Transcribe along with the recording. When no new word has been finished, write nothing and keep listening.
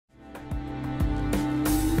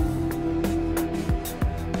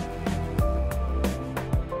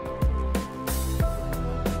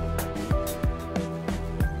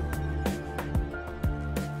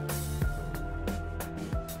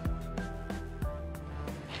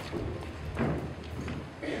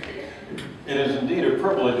It is indeed a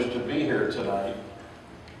privilege to be here tonight.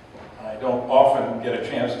 I don't often get a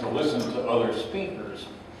chance to listen to other speakers,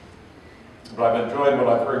 but I've enjoyed what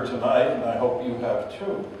I've heard tonight, and I hope you have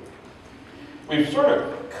too. We've sort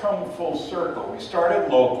of come full circle. We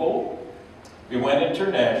started local, we went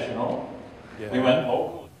international, we went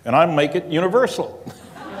local, and I make it universal,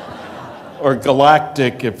 or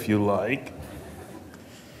galactic if you like.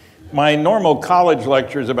 My normal college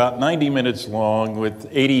lecture is about 90 minutes long with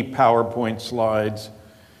 80 PowerPoint slides.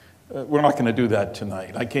 We're not going to do that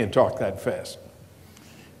tonight. I can't talk that fast.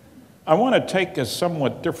 I want to take a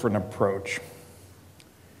somewhat different approach.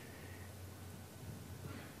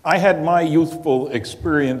 I had my youthful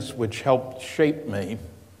experience which helped shape me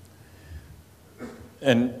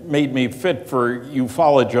and made me fit for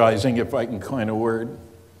ufologizing, if I can coin a word.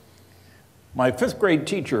 My 5th grade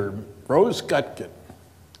teacher, Rose Gutkin,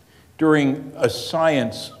 during a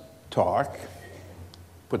science talk,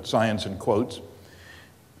 put science in quotes,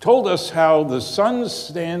 told us how the sun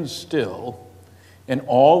stands still and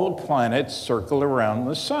all the planets circle around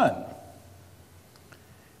the sun.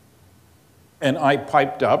 And I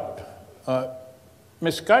piped up,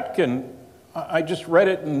 Miss Gutkin, I just read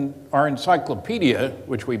it in our encyclopedia,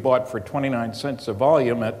 which we bought for 29 cents a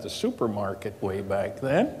volume at the supermarket way back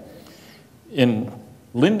then, in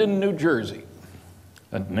Linden, New Jersey.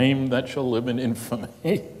 A name that shall live in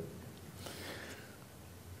infamy.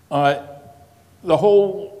 The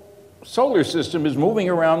whole solar system is moving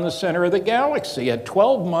around the center of the galaxy at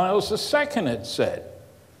 12 miles a second, it said.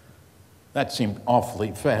 That seemed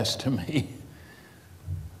awfully fast to me.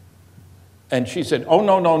 And she said, oh,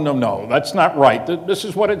 no, that's not right. This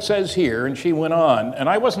is what it says here. And she went on. And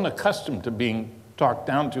I wasn't accustomed to being talked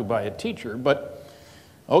down to by a teacher, but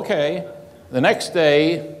okay. The next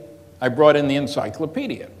day, I brought in the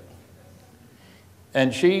encyclopedia.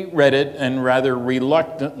 And she read it and rather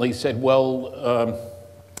reluctantly said, well,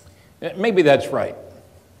 maybe that's right.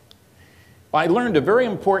 I learned a very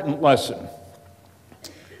important lesson.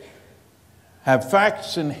 Have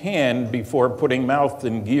facts in hand before putting mouth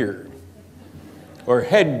in gear, or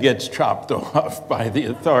head gets chopped off by the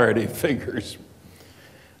authority figures.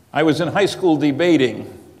 I was in high school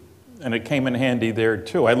debating, and it came in handy there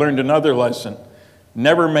too. I learned another lesson.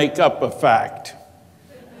 Never make up a fact.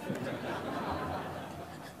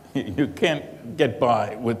 You can't get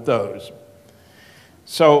by with those.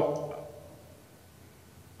 So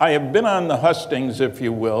I have been on the hustings, if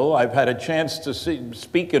you will. I've had a chance to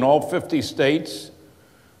speak in all 50 states.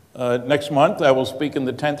 Next month, I will speak in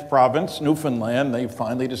the 10th province, Newfoundland. They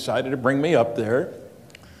finally decided to bring me up there.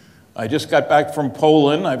 I just got back from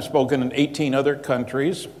Poland. I've spoken in 18 other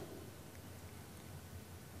countries.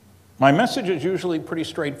 My message is usually pretty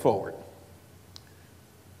straightforward.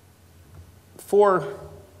 4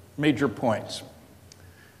 major points.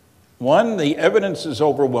 1, the evidence is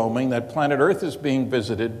overwhelming that planet Earth is being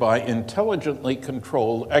visited by intelligently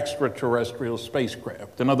controlled extraterrestrial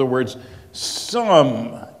spacecraft. In other words,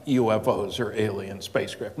 some UFOs are alien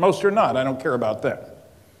spacecraft. Most are not. I don't care about them.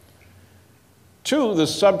 2, the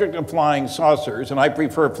subject of flying saucers, and I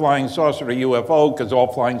prefer flying saucer to UFO because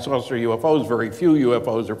all flying saucer UFOs, very few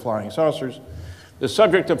UFOs are flying saucers. The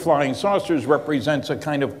subject of flying saucers represents a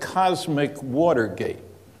kind of cosmic Watergate.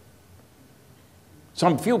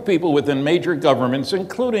 Some few people within major governments,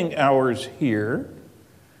 including ours here,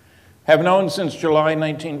 have known since July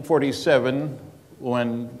 1947,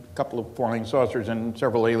 when a couple of flying saucers and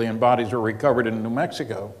several alien bodies were recovered in New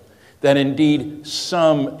Mexico, that indeed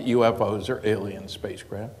some UFOs are alien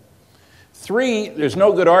spacecraft. 3, there's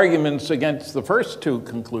no good arguments against the first 2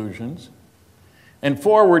 conclusions. And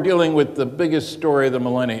 4, we're dealing with the biggest story of the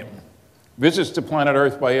millennium. Visits to planet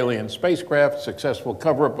Earth by alien spacecraft, successful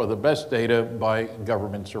cover-up of the best data by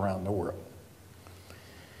governments around the world.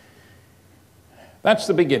 That's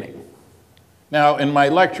the beginning. Now, in my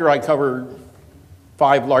lecture, I cover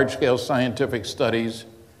 5 large-scale scientific studies.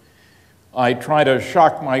 I try to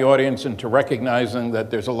shock my audience into recognizing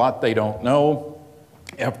that there's a lot they don't know.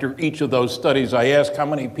 After each of those studies, I ask how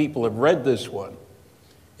many people have read this one.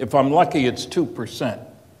 If I'm lucky, it's 2%.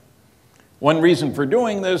 One reason for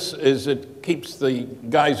doing this is it keeps the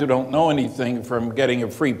guys who don't know anything from getting a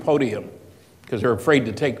free podium, because they're afraid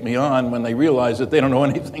to take me on when they realize that they don't know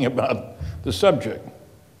anything about the subject.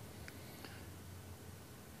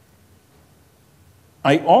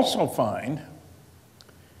 I also find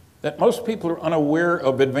that most people are unaware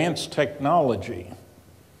of advanced technology.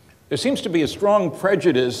 There seems to be a strong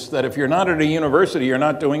prejudice that if you're not at a university, you're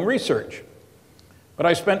not doing research. But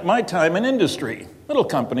I spent my time in industry, little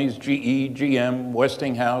companies, GE, GM,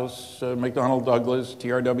 Westinghouse, McDonnell Douglas,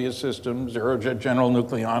 TRW Systems, Aerojet General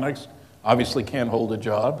Nucleonics, Obviously can't hold a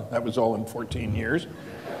job. That was all in 14 years.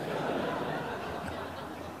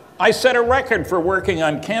 I set a record for working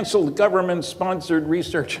on canceled government-sponsored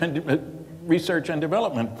research and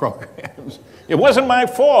development programs. It wasn't my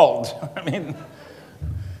fault. I mean,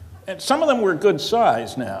 and some of them were good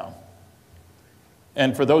size now.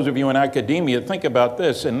 And for those of you in academia, think about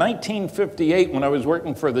this. In 1958, when I was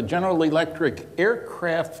working for the General Electric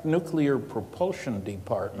Aircraft Nuclear Propulsion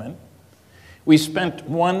Department, we spent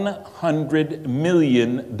 $100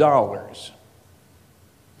 million.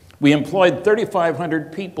 We employed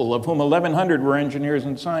 3,500 people, of whom 1,100 were engineers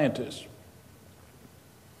and scientists.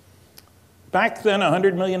 Back then,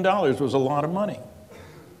 $100 million was a lot of money.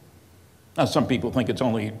 Now, some people think it's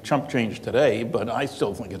only chump change today, but I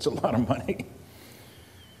still think it's a lot of money.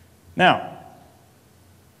 Now,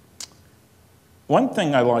 one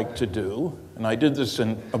thing I like to do, and I did this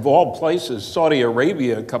in, of all places, Saudi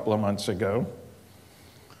Arabia a couple of months ago,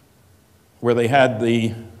 where they had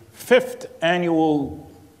the 5th annual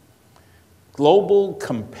Global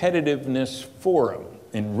Competitiveness Forum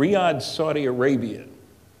in Riyadh, Saudi Arabia.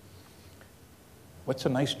 What's a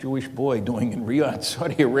nice Jewish boy doing in Riyadh,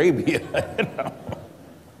 Saudi Arabia? You know?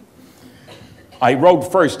 I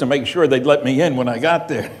wrote first to make sure they'd let me in when I got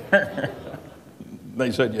there.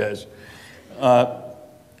 They said yes.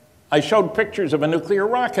 I showed pictures of a nuclear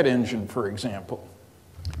rocket engine, for example.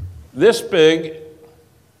 This big,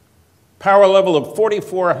 power level of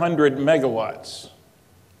 4,400 megawatts.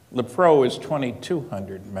 The Pro is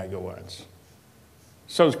 2,200 megawatts.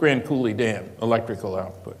 So is Grand Coulee Dam, electrical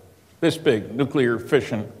output. This big, nuclear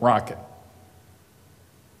fission rocket.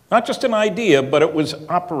 Not just an idea, but it was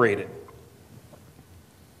operated.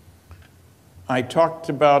 I talked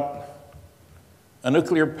about a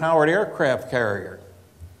nuclear-powered aircraft carrier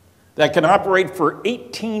that can operate for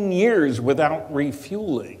 18 years without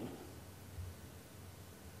refueling.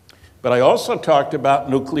 But I also talked about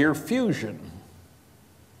nuclear fusion.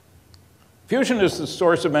 Fusion is the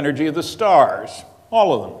source of energy of the stars,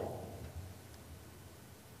 all of them.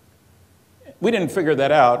 We didn't figure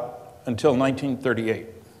that out until 1938.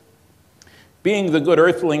 Being the good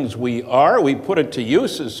earthlings we are, we put it to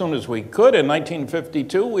use as soon as we could. In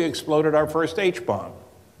 1952, we exploded our first H-bomb.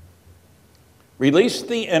 Released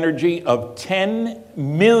the energy of 10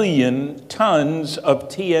 million tons of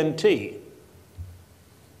TNT.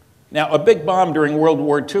 Now, a big bomb during World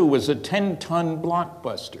War II was a 10-ton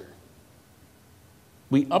blockbuster.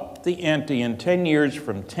 We upped the ante in 10 years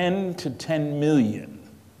from 10 to 10 million.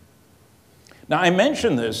 Now, I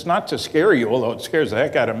mention this not to scare you, although it scares the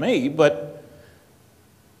heck out of me,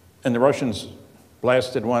 and the Russians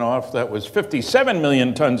blasted one off that was 57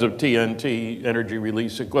 million tons of TNT energy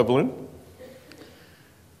release equivalent.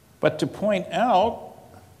 But to point out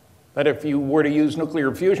that if you were to use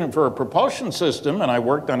nuclear fusion for a propulsion system, and I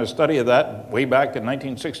worked on a study of that way back in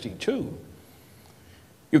 1962,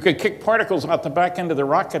 you could kick particles out the back end of the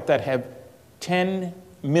rocket that have 10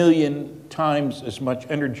 million times as much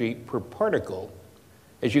energy per particle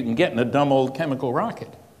as you can get in a dumb old chemical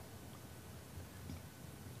rocket.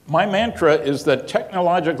 My mantra is that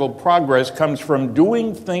technological progress comes from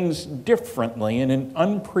doing things differently in an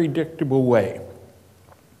unpredictable way.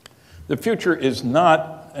 The future is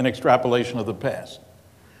not an extrapolation of the past.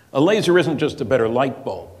 A laser isn't just a better light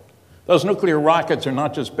bulb. Those nuclear rockets are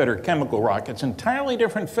not just better chemical rockets, entirely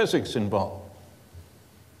different physics involved.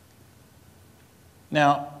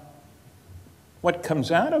 Now, what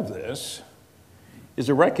comes out of this is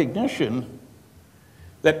a recognition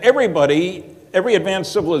that every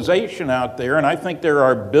advanced civilization out there, and I think there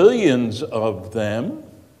are billions of them,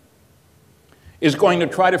 is going to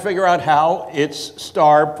try to figure out how its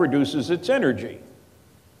star produces its energy.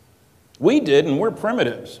 We did, and we're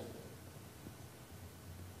primitives.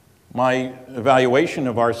 My evaluation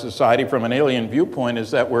of our society from an alien viewpoint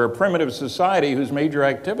is that we're a primitive society whose major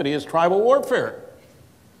activity is tribal warfare.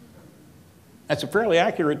 That's a fairly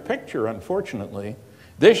accurate picture, unfortunately.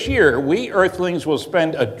 This year, we Earthlings will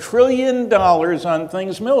spend $1 trillion on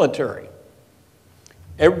things military.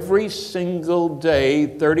 Every single day,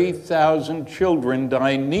 30,000 children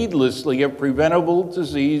die needlessly of preventable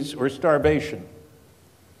disease or starvation.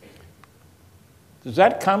 Does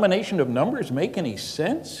that combination of numbers make any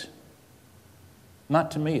sense?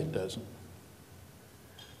 Not to me, it doesn't.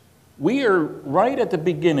 We are right at the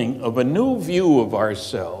beginning of a new view of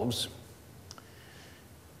ourselves,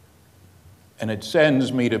 and it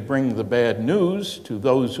saddens me to bring the bad news to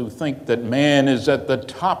those who think that man is at the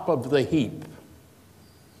top of the heap.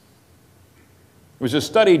 There was a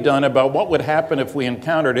study done about what would happen if we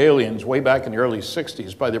encountered aliens way back in the early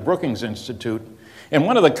 60s by the Brookings Institute. And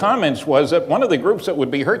one of the comments was that one of the groups that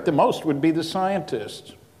would be hurt the most would be the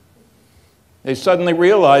scientists. They suddenly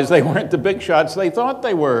realized they weren't the big shots they thought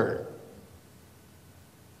they were.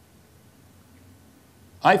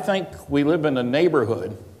 I think we live in a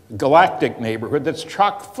neighborhood, a galactic neighborhood, that's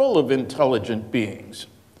chock full of intelligent beings.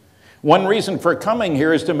 One reason for coming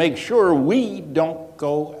here is to make sure we don't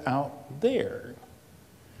go out there.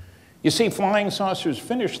 You see, flying saucers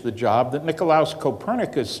finished the job that Nicolaus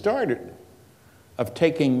Copernicus started of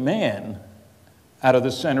taking man out of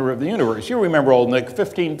the center of the universe. You remember old Nick,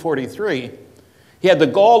 1543. He had the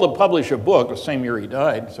gall to publish a book, the same year he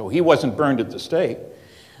died, so he wasn't burned at the stake,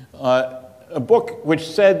 a book which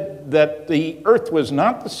said that the Earth was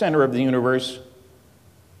not the center of the universe,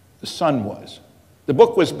 the sun was. The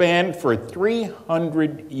book was banned for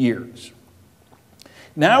 300 years.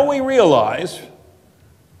 Now we realize,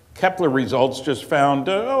 Kepler results just found,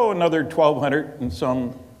 another 1,200 and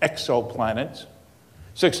some exoplanets.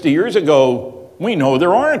 60 years ago, we know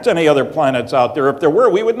there aren't any other planets out there. If there were,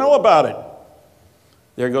 we would know about it.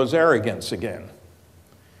 There goes arrogance again.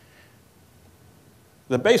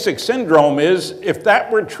 The basic syndrome is, if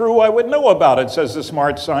that were true, I would know about it, says the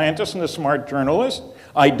smart scientist and the smart journalist.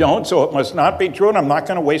 I don't, so it must not be true, and I'm not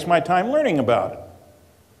going to waste my time learning about it.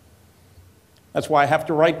 That's why I have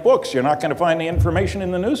to write books. You're not going to find the information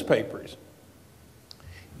in the newspapers.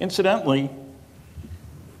 Incidentally,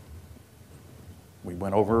 we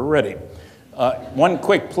went over already. One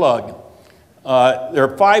quick plug. There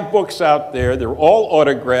are 5 books out there. They're all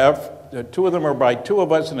autographed. 2 of them are by 2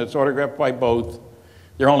 of us, and it's autographed by both.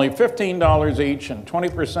 They're only $15 each, and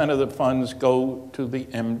 20% of the funds go to the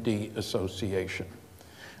MD Association.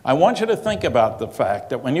 I want you to think about the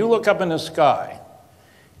fact that when you look up in the sky,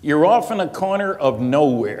 you're off in a corner of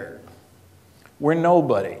nowhere. We're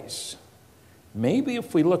nobodies. Maybe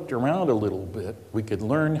if we looked around a little bit, we could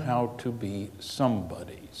learn how to be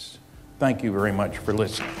somebodies. Thank you very much for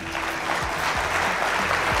listening.